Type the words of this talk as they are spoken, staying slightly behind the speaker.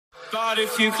But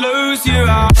if you close your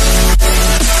eyes.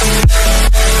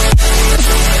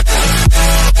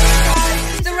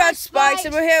 The Red Spikes,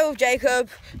 and we're here with Jacob.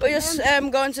 We're just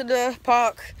going to the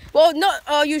park. Well, not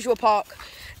our usual park.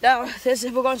 Now,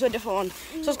 we're going to a different one.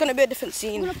 So it's going to be a different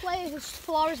scene. We're going to play this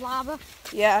Floor is Lava.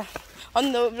 Yeah.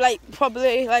 On the,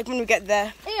 probably, when we get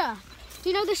there. Yeah. Do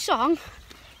you know this song?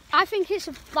 I think it's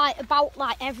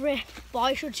about every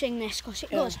boy should sing this, because it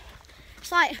does.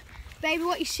 It's like, baby,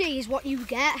 what you see is what you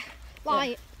get.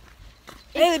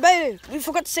 Bailey, we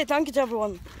forgot to say thank you to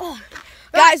everyone. Oh,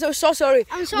 guys, I'm so sorry.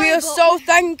 I'm sorry. We are so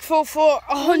thankful for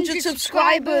 100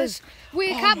 subscribers. We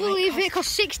can't believe it, because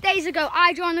 6 days ago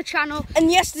I joined the channel.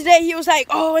 And yesterday he was like,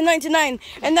 oh, we're 99.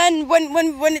 And then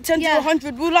when it turned to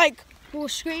 100, we were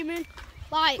screaming,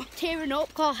 tearing up,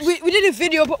 because we did a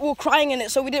video, but we were crying in it,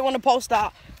 so we didn't want to post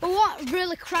that. But we weren't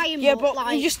really crying. Yeah, but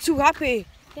we're just too happy.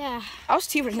 Yeah. I was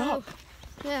tearing up.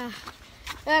 Yeah.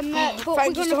 But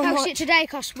we're going to post it today,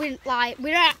 because we're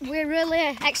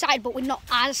really excited, but we're not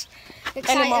as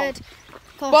excited. Anymore.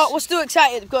 But we're still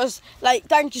excited because,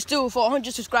 thank you still for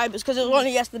 100 subscribers, because it was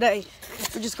only yesterday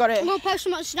we just got it. We'll post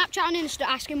them on Snapchat and Insta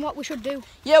asking what we should do.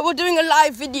 Yeah, we're doing a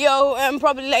live video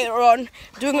probably later on,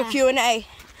 doing a Q&A.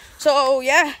 So,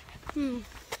 yeah. Yeah,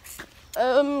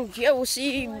 we'll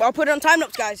see. I'll put it on time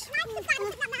lapse, guys.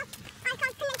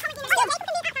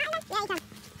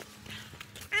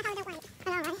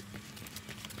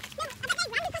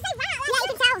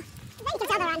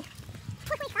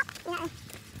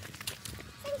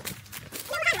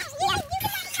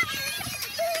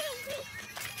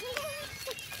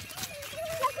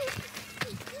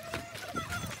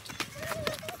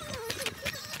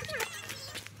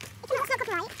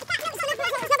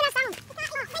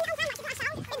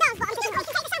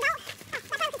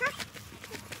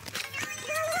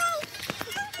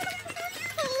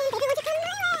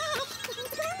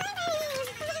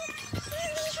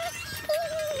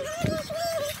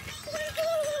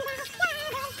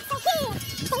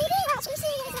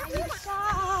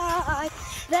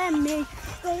 Than me,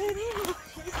 baby,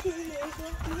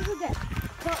 you get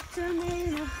talk to me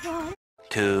in a phone.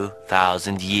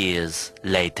 2,000 years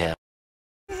later.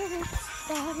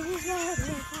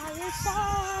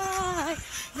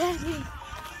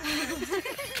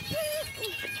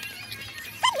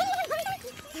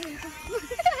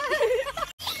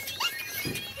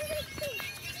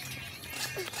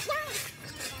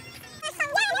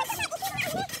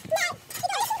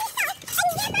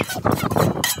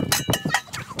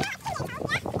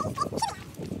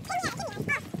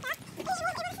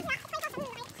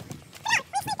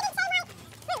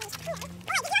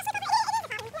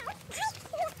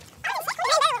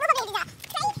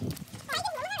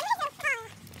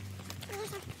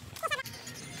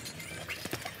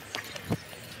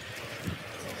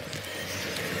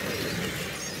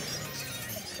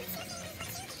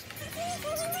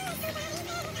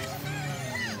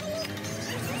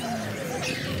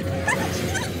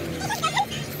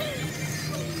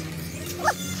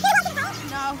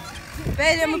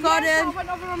 Bailey, I'm recording.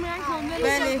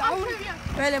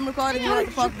 Bailey, I'm recording. You like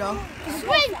the vlog though?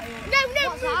 Swing! No,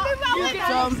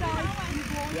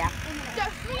 Yeah.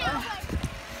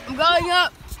 I'm going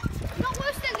up. Not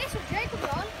worse than this with Jacob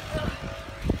on.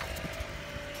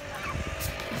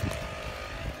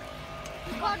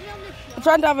 I'm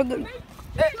trying to have a good...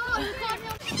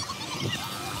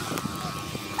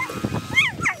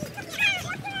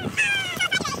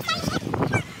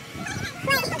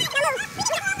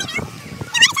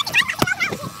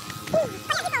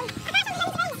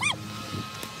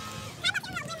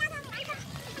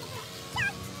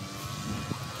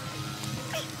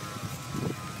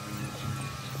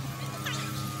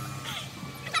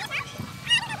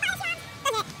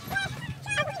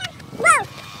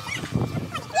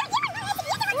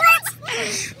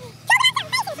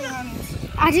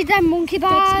 I did them monkey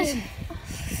bars.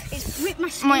 It's ripped my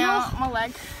skin off. My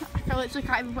leg. I literally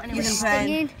can't even put anything in.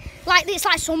 Stinging. It's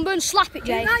like sunburn. Slap it,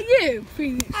 Jay. Is that you?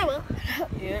 Please. I will.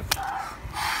 Yeah.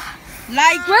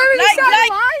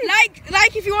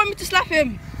 Like if you want me to slap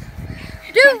him.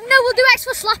 We'll do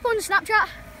extra slap on Snapchat.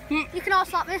 You can all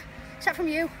slap me, except from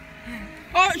you.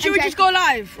 Oh, should we just go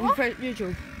live on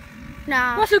YouTube?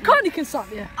 Nah. Well, so Connie can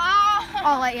slap you.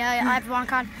 Yeah, everyone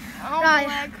can. Oh, right.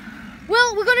 my leg.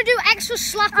 Well, we're gonna do extra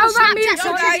slap on Snapchat.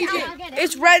 So guys,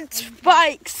 it's Red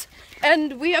Spikes,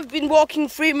 and we have been walking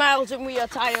 3 miles and we are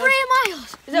tired. 3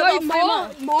 miles? Is that about 5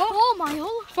 miles? More? 4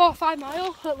 miles? 4 or 5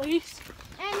 miles at least.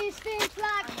 And it stinks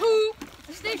like poop.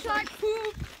 It stinks like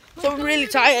poop. So I'm really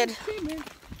tired.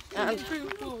 And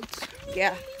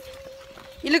yeah,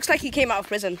 he looks like he came out of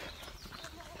prison.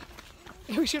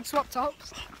 We should swap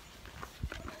tops.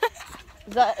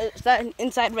 Is that an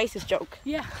inside racist joke?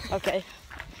 Yeah. Okay.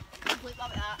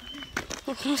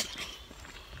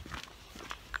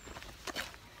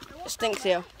 It stinks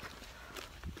here.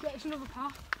 Yeah, it's another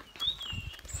path.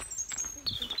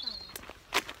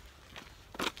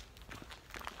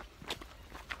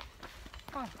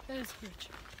 Oh, there's the bridge.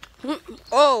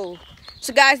 Oh,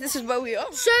 so guys, this is where we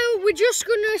are. So we're just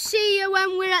gonna see you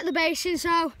when we're at the basin.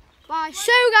 So bye.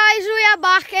 So guys, we are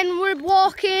back and we're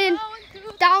walking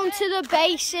down to the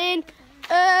basin.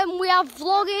 We are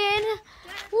vlogging.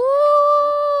 Woo!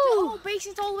 Oh,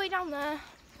 basin's all the way down there.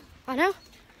 I know.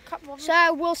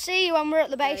 So we'll see you when we're at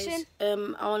the basin.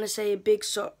 I want to say a big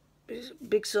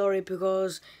sorry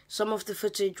because some of the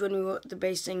footage when we were at the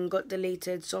basin got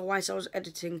deleted. So whilst I was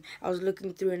editing, I was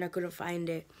looking through and I couldn't find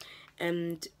it.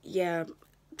 And yeah,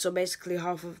 so basically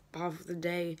half of the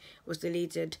day was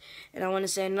deleted. And I want to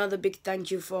say another big thank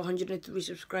you for 103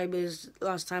 subscribers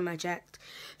last time I checked.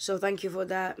 So thank you for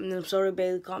that. And I'm sorry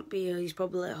Bailey can't be here. He's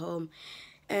probably at home.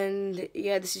 And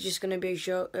yeah, this is just gonna be a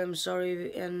short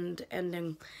sorry and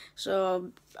ending.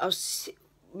 So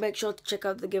make sure to check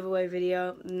out the giveaway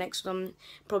video. Next one,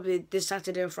 probably this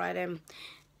Saturday or Friday.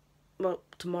 Well,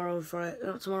 tomorrow Friday,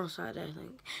 no, tomorrow Saturday I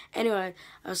think. Anyway,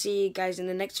 I'll see you guys in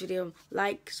the next video.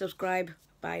 Like, subscribe,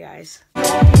 bye guys.